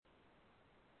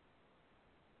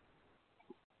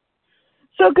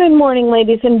So good morning,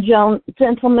 ladies and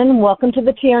gentlemen. Welcome to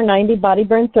the TR90 Body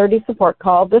Burn 30 support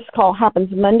call. This call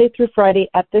happens Monday through Friday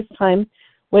at this time,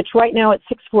 which right now it's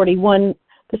 6:41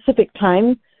 Pacific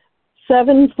time,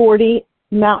 7:40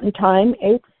 Mountain time,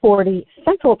 8:40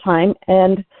 Central time,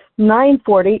 and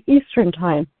 9:40 Eastern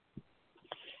time.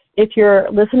 If you're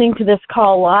listening to this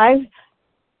call live,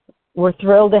 we're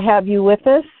thrilled to have you with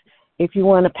us. If you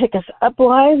want to pick us up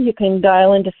live, you can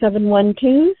dial into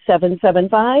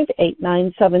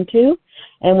 712-775-8972,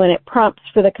 and when it prompts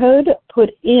for the code,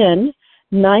 put in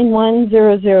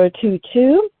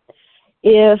 910022.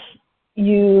 If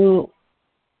you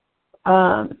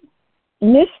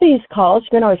miss these calls, you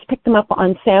can always pick them up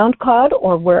on SoundCloud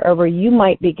or wherever you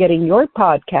might be getting your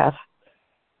podcast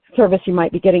service you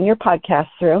might be getting your podcast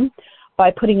through by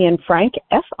putting in Frank,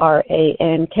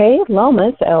 F-R-A-N-K,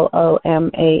 Lomas,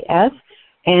 L-O-M-A-S,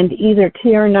 and either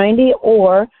TR90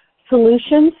 or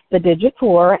Solutions, the digit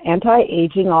 4,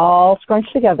 anti-aging, all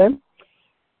scrunched together.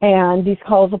 And these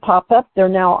calls will pop up. They're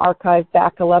now archived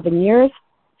back 11 years.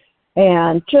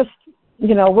 And just,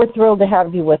 we're thrilled to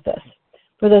have you with us.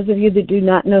 For those of you that do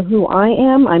not know who I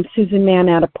am, I'm Susan Mann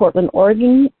out of Portland,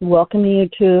 Oregon, welcoming you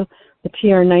to the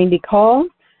TR90 call.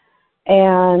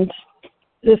 And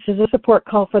this is a support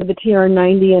call for the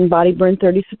TR90 and Body Burn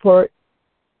 30 support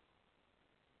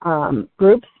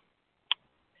groups.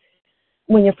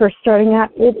 When you're first starting out,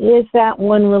 it is that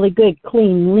one really good,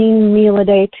 clean, lean meal a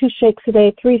day, 2 shakes a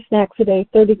day, 3 snacks a day,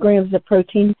 30 grams of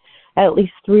protein, at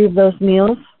least 3 of those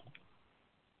meals.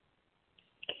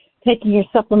 Taking your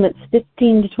supplements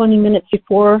 15 to 20 minutes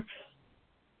before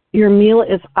your meal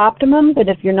is optimum, but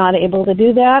if you're not able to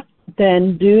do that,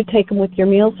 then do take them with your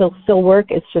meals. They'll still work.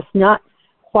 It's just not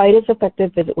quite as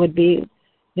effective as it would be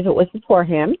if it was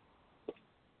beforehand.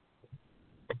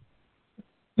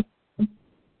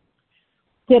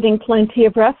 Getting plenty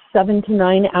of rest, 7 to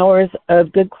 9 hours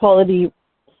of good quality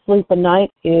sleep a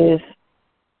night is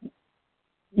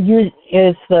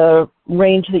the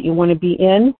range that you want to be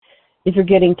in. If you're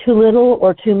getting too little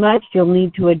or too much, you'll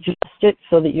need to adjust it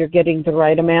so that you're getting the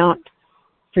right amount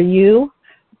for you.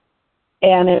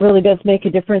 And it really does make a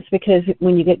difference because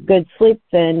when you get good sleep,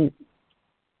 then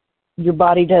your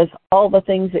body does all the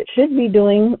things it should be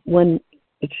doing when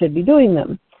it should be doing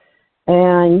them.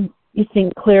 And you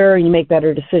think clearer and you make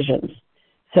better decisions.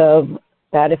 So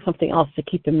that is something else to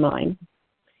keep in mind.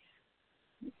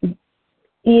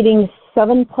 Eating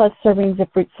 7+ servings of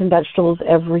fruits and vegetables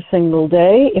every single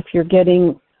day. If you're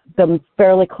getting them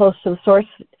fairly close to the source,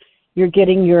 you're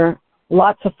getting your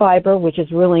lots of fiber, which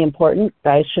is really important.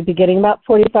 Guys should be getting about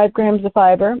 45 grams of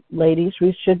fiber. Ladies,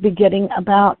 we should be getting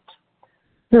about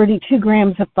 32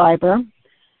 grams of fiber.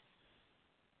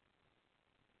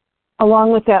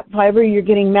 Along with that fiber, you're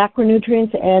getting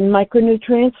macronutrients and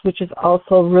micronutrients, which is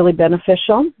also really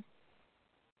beneficial.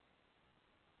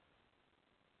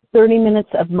 30 minutes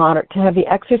of moderate to heavy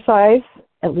exercise,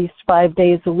 at least 5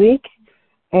 days a week.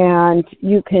 And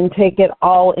you can take it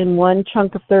all in one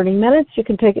chunk of 30 minutes. You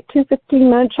can take it 2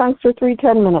 15-minute chunks or 3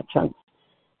 10-minute chunks.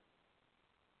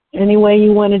 Any way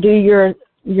you want to do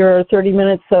your 30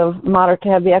 minutes of moderate to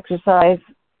heavy exercise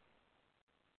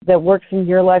that works in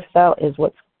your lifestyle is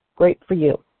what's great for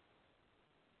you.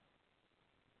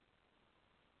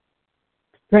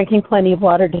 Drinking plenty of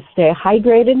water to stay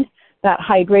hydrated. That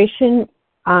hydration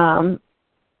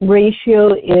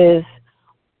ratio is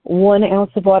 1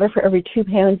 ounce of water for every 2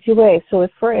 pounds you weigh. So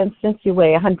if, for instance, you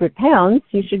weigh 100 pounds,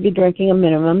 you should be drinking a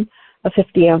minimum of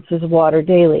 50 ounces of water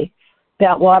daily.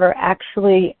 That water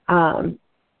actually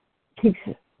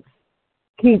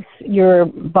keeps your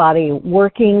body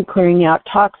working, clearing out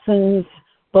toxins,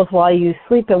 both while you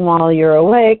sleep and while you're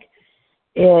awake.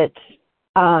 It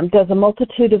does a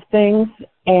multitude of things,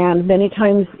 and many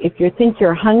times if you think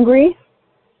you're hungry,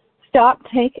 stop,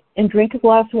 take, and drink a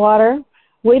glass of water.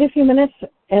 Wait a few minutes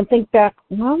and think back,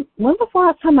 well, when was the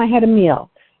last time I had a meal?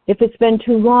 If it's been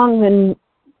too long, then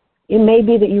it may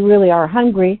be that you really are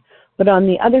hungry, but on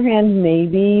the other hand,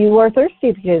 maybe you are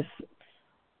thirsty because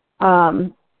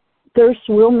thirst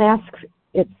will mask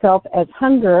itself as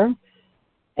hunger,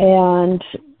 and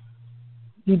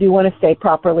you do want to stay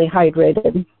properly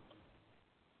hydrated.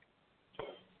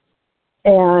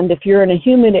 And if you're in a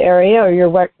humid area or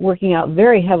you're working out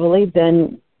very heavily,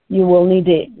 then you will need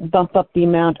to bump up the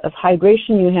amount of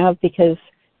hydration you have because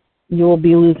you will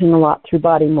be losing a lot through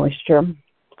body moisture.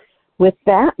 With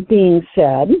that being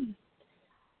said,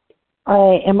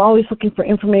 I am always looking for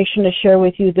information to share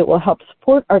with you that will help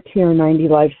support our TR90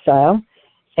 lifestyle.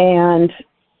 And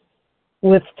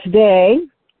with today,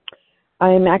 I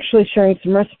am actually sharing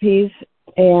some recipes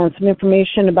and some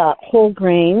information about whole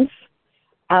grains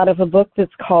out of a book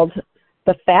that's called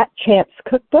The Fat Chance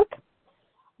Cookbook.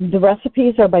 The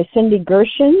recipes are by Cindy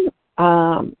Gershon,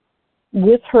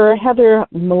 with her Heather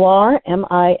Millar,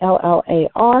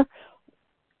 Millar,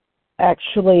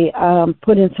 actually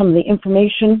put in some of the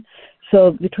information.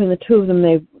 So between the two of them,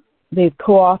 they've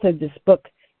co-authored this book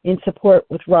in support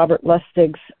with Robert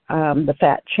Lustig's The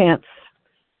Fat Chance,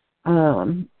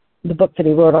 the book that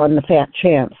he wrote on the Fat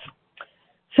Chance.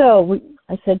 So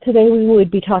I said today we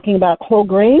would be talking about whole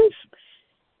grains.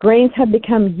 Grains have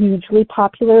become hugely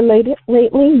popular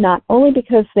lately, not only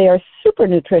because they are super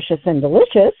nutritious and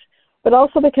delicious, but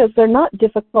also because they're not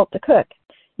difficult to cook.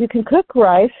 You can cook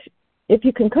rice. If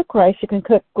you can cook rice, you can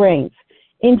cook grains.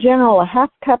 In general, a half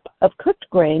cup of cooked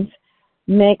grains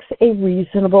makes a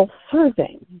reasonable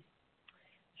serving.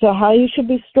 So how you should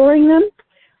be storing them?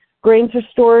 Grains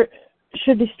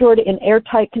should be stored in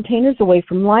airtight containers away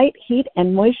from light, heat,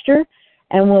 and moisture,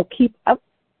 and will keep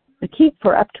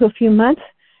for up to a few months.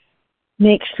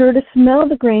 Make sure to smell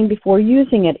the grain before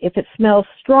using it. If it smells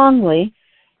strongly,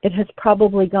 it has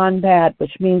probably gone bad,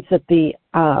 which means that the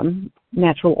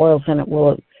natural oils in it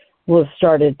will have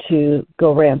started to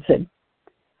go rancid.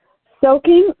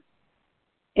 Soaking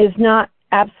is not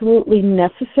absolutely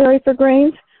necessary for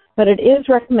grains, but it is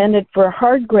recommended for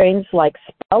hard grains like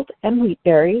spelt and wheat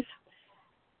berries.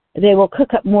 They will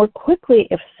cook up more quickly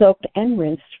if soaked and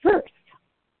rinsed first.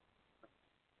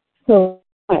 So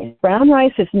brown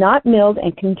rice is not milled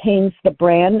and contains the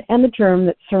bran and the germ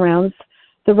that surrounds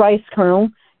the rice kernel,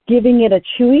 giving it a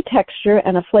chewy texture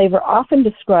and a flavor often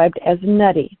described as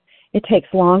nutty. It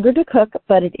takes longer to cook,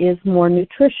 but it is more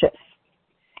nutritious.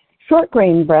 Short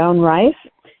grain brown rice,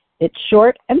 it's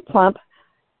short and plump,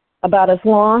 about as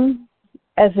long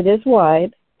as it is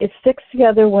wide. It sticks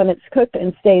together when it's cooked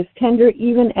and stays tender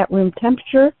even at room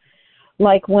temperature,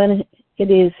 like when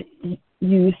it is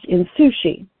used in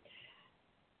sushi.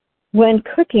 When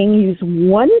cooking, use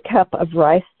 1 cup of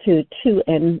rice to 2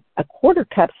 1/4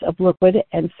 cups of liquid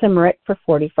and simmer it for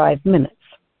 45 minutes.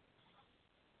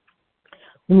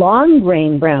 Long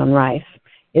grain brown rice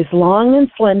is long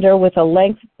and slender with a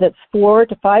length that's 4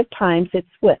 to 5 times its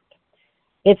width.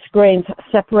 Its grains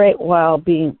separate while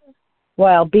being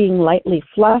lightly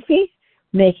fluffy,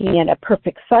 making it a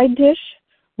perfect side dish.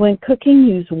 When cooking,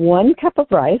 use 1 cup of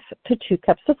rice to 2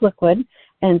 cups of liquid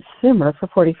and simmer for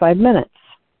 45 minutes.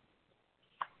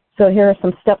 So here are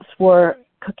some steps for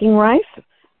cooking rice.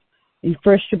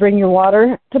 First, you bring your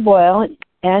water to boil,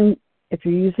 and if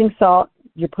you're using salt,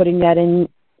 you're putting that in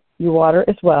your water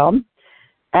as well.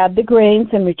 Add the grains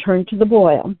and return to the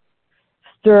boil.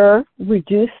 Stir,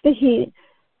 reduce the heat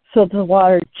so the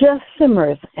water just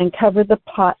simmers, and cover the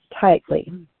pot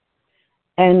tightly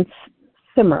and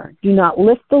simmer. Do not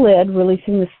lift the lid.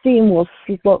 Releasing the steam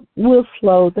will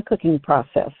slow the cooking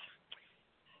process.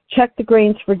 Check the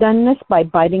grains for doneness by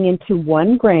biting into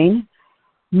 1 grain.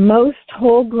 Most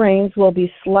whole grains will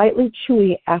be slightly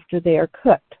chewy after they are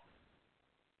cooked.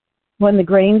 When the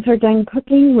grains are done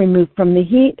cooking, remove from the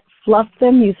heat, fluff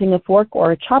them using a fork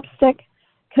or a chopstick,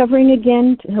 covering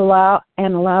again to allow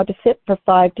to sit for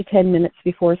 5 to 10 minutes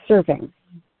before serving.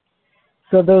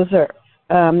 So those are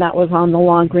that was on the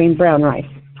long grain brown rice.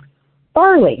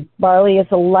 Barley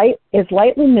is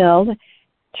lightly milled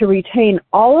to retain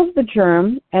all of the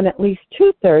germ and at least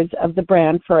 2/3 of the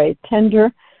bran for a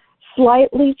tender,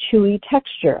 slightly chewy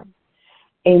texture.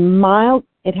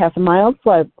 It has a mild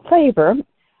flavor.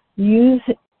 Use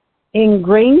in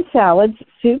grain salads,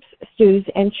 soups, stews,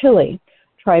 and chili.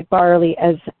 Try barley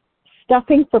as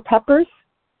stuffing for peppers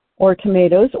or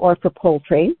tomatoes or for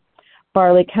poultry.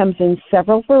 Barley comes in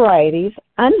several varieties.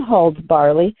 Unhulled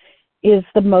barley is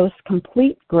the most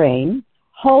complete grain.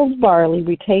 Hulled barley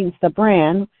retains the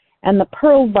bran, and the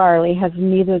pearled barley has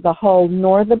neither the hull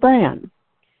nor the bran,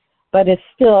 but is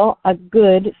still a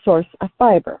good source of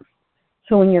fiber.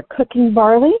 So when you're cooking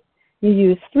barley, you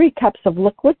use 3 cups of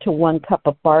liquid to 1 cup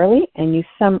of barley, and you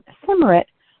simmer it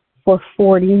for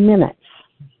 40 minutes.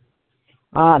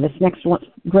 This next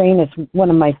grain is one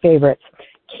of my favorites.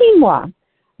 Quinoa.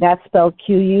 That's spelled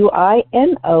Quinoa,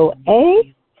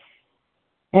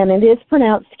 and it is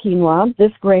pronounced quinoa.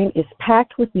 This grain is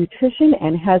packed with nutrition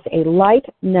and has a light,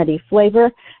 nutty flavor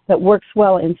that works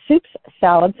well in soups,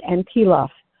 salads, and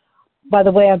pilaf. By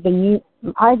the way, I've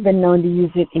been known to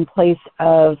use it in place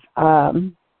of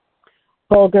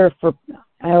bulgur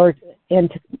in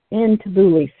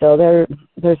tabbouleh. So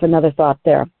there's another thought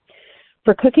there.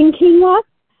 For cooking quinoa,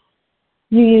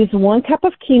 you use 1 cup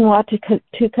of quinoa to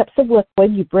 2 cups of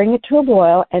liquid. You bring it to a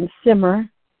boil and simmer,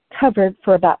 covered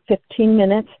for about 15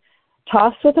 minutes.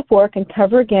 Toss with a fork and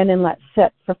cover again and let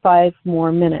set for 5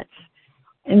 more minutes.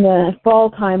 In the fall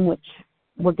time, which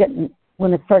we're getting,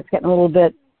 when it starts getting a little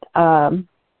bit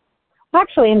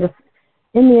actually in the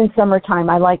Indian summertime,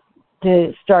 I like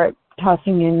to start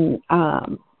tossing in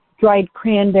dried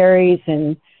cranberries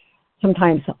and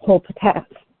sometimes whole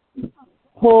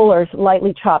or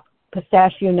lightly chopped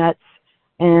pistachio nuts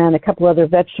and a couple other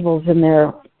vegetables in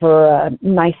there for a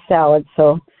nice salad.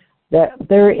 So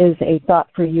there is a thought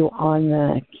for you on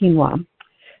the quinoa.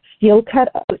 Steel cut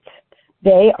oats.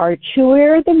 They are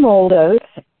chewier than rolled oats.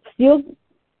 Steel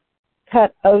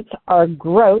cut oats are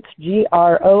groats, Groats,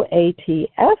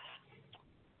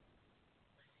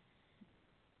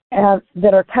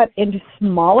 that are cut into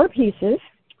smaller pieces.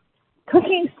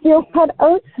 Cooking steel cut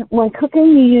oats. When cooking,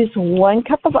 you use 1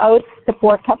 cup of oats to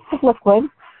 4 cups of liquid.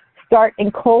 Start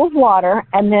in cold water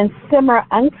and then simmer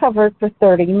uncovered for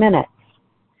 30 minutes.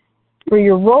 For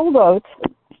your rolled oats,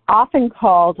 often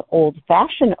called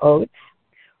old-fashioned oats,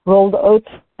 rolled oats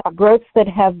are groats that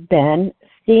have been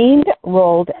steamed,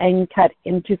 rolled, and cut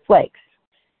into flakes.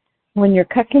 When you're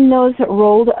cooking those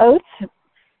rolled oats,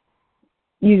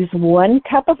 use 1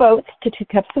 cup of oats to 2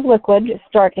 cups of liquid.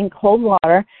 Start in cold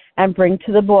water and bring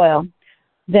to the boil.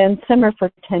 Then simmer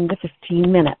for 10 to 15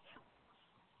 minutes.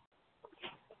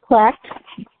 Cracked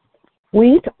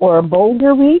wheat or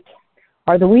bulgur wheat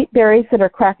are the wheat berries that are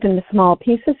cracked into small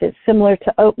pieces. It's similar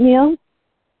to oatmeal.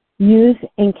 Use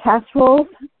in casseroles,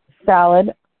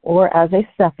 salad, or as a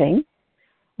stuffing.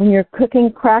 When you're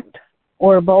cooking cracked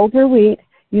or bulgur wheat,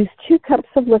 use 2 cups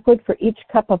of liquid for each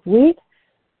cup of wheat.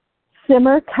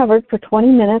 Simmer covered for 20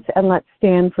 minutes and let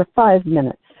stand for 5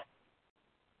 minutes.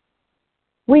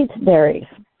 Wheat berries.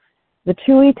 The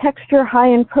chewy texture, high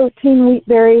in protein wheat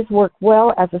berries work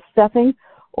well as a stuffing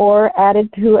or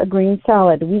added to a green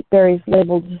salad. Wheat berries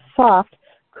labeled soft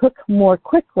cook more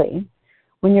quickly.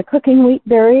 When you're cooking wheat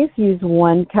berries, use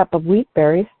 1 cup of wheat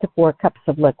berries to 4 cups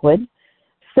of liquid.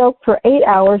 Soak for 8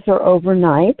 hours or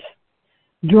overnight.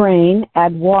 Drain,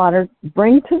 add water,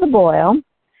 bring to the boil,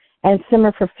 and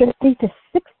simmer for 50 to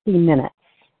 60 minutes.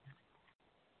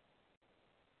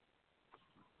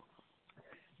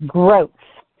 Groats.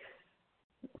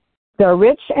 They're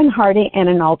rich and hearty and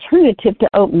an alternative to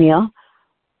oatmeal.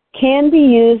 Can be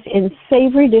used in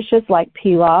savory dishes like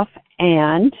pilaf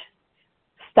and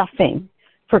stuffing.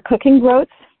 For cooking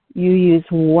groats, you use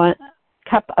 1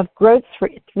 cup of groats for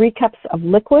 3 cups of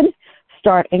liquid.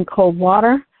 Start in cold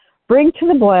water. Bring to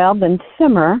the boil, then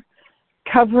simmer,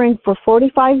 covering for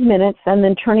 45 minutes and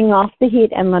then turning off the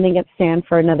heat and letting it stand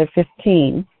for another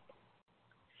 15.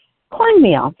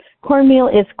 Cornmeal. Cornmeal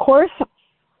is coarse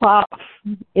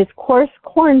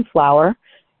corn flour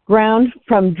ground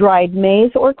from dried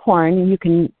maize or corn. You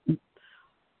can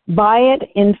buy it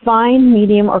in fine,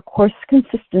 medium, or coarse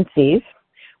consistencies.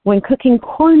 When cooking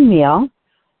cornmeal,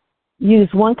 use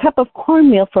 1 cup of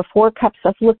cornmeal for 4 cups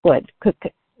of liquid. Cook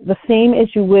the same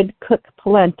as you would cook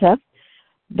polenta.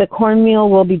 The cornmeal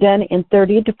will be done in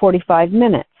 30 to 45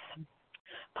 minutes.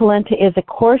 Polenta is a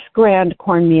coarse ground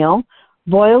cornmeal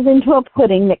boiled into a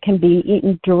pudding that can be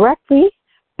eaten directly,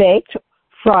 baked,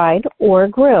 fried, or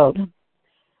grilled.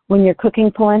 When you're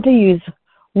cooking polenta, use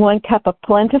 1 cup of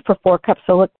polenta for 4 cups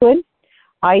of liquid.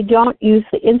 I don't use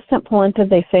the instant polenta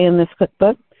they say in this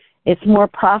cookbook. It's more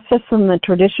processed than the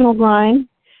traditional grind.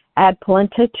 Add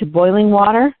polenta to boiling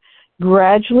water,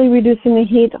 gradually reducing the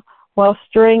heat while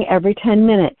stirring every 10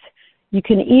 minutes. You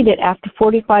can eat it after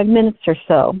 45 minutes or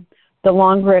so. The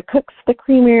longer it cooks, the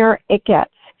creamier it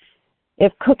gets.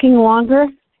 If cooking longer,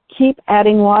 keep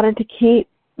adding water to keep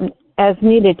as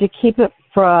needed to keep it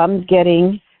from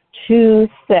getting too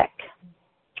thick.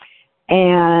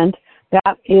 And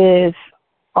that is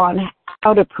on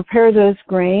how to prepare those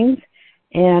grains.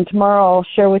 And tomorrow I'll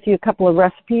share with you a couple of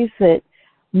recipes that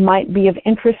might be of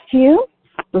interest to you.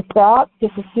 With that,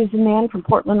 this is Susan Mann from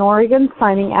Portland, Oregon,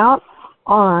 signing out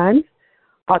on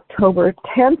October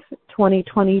 10th,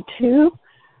 2022.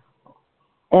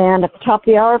 And at the top of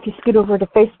the hour, if you scoot over to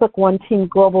Facebook, One Team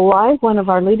Global Live, one of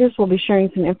our leaders will be sharing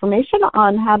some information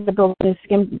on how to build a new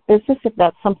skin business if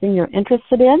that's something you're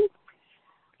interested in.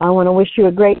 I want to wish you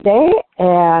a great day,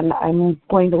 and I'm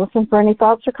going to listen for any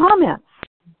thoughts or comments.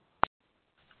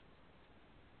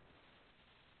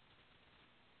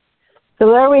 So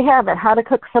there we have it, how to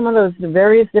cook some of those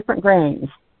various different grains.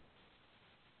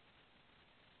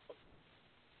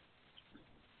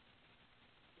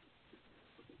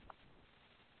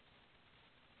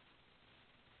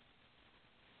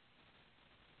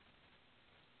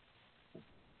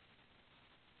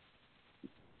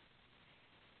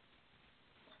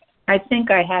 I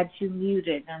think I had you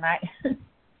muted, and I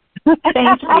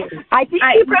thank you. I put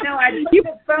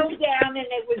the phone down, and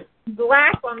it was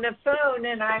black on the phone,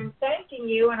 and I'm thanking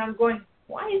you, and I'm going,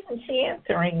 why isn't she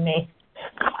answering me?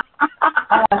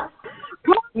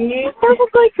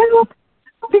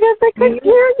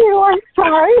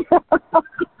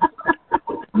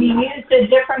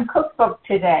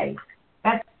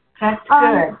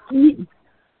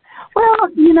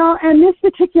 and this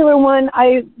particular one,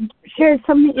 I shared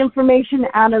some of the information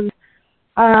out of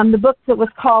the book that was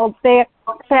called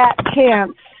Fat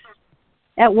Chance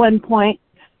at one point.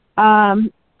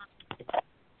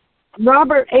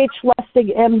 Robert H.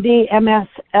 Lustig, M.D.,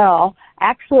 M.S.L.,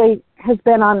 actually has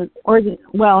been on Oregon,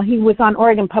 well, he was on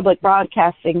Oregon Public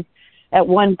Broadcasting at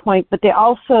one point, but they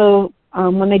also,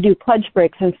 when they do pledge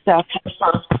breaks and stuff,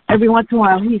 every once in a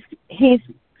while, he's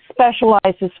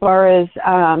specialized as far as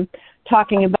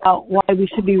talking about why we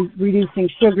should be reducing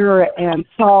sugar and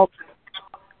salt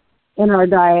in our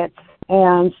diets.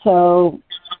 And so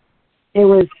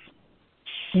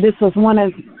this was one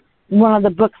of the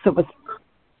books that was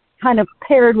kind of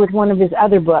paired with one of his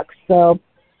other books. So,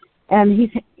 and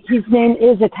his name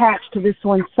is attached to this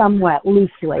one somewhat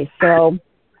loosely. So,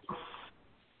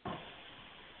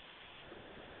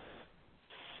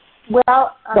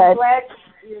 well, I'm glad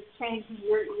you're changing.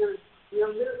 You're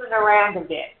moving around a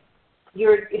bit.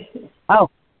 Oh.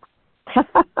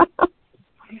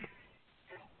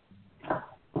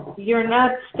 You're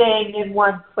not staying in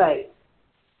one place.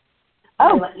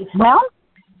 Oh, well,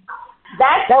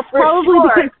 that's probably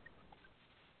sure.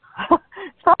 because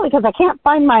it's probably because I can't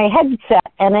find my headset,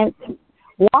 and it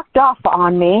walked off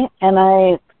on me, and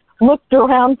I looked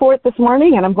around for it this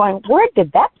morning, and I'm going, where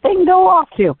did that thing go off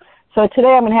to? So today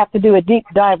I'm going to have to do a deep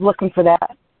dive looking for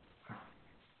that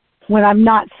when I'm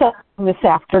not selling this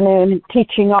afternoon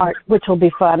teaching art, which will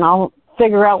be fun. I'll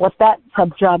figure out what that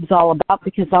sub-job's all about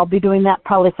because I'll be doing that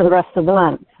probably for the rest of the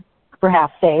month for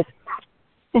half days.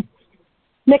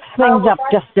 Mix things up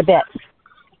just a bit.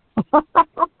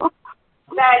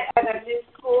 That at a new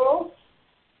school?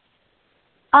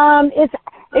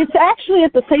 It's actually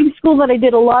at the same school that I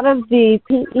did a lot of the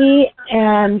PE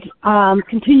and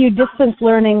continued distance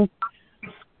learning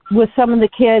with some of the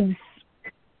kids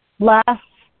last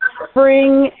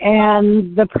spring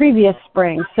and the previous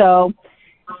spring. So,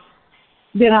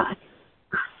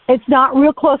 it's not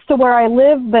real close to where I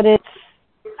live, but it's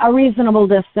a reasonable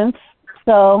distance.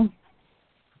 So,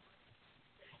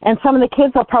 and some of the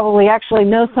kids, I'll probably actually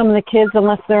know some of the kids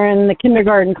unless they're in the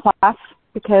kindergarten class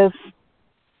because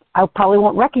I probably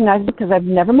won't recognize them because I've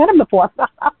never met them before.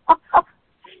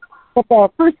 But the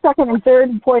first, second, and third,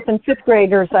 and fourth, and fifth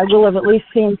graders, I will have at least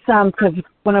seen some because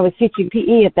when I was teaching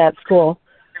PE at that school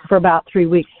for about 3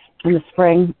 weeks in the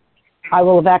spring, I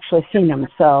will have actually seen them.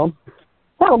 So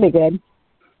that'll be good.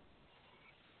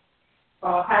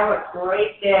 Oh, have a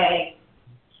great day.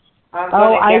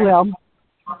 I will.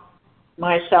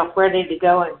 Myself ready to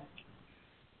go and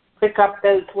pick up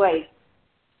those weights.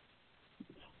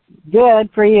 Good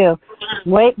for you.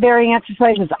 Weight-bearing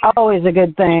exercise is always a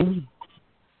good thing.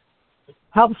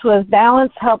 Helps with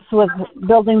balance, helps with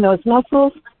building those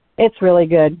muscles. It's really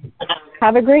good.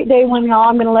 Have a great day, one y'all.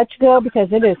 I'm going to let you go because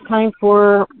it is time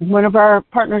for one of our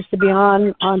partners to be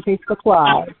on Facebook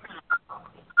Live.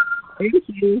 Thank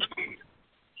you.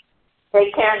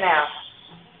 Take care now.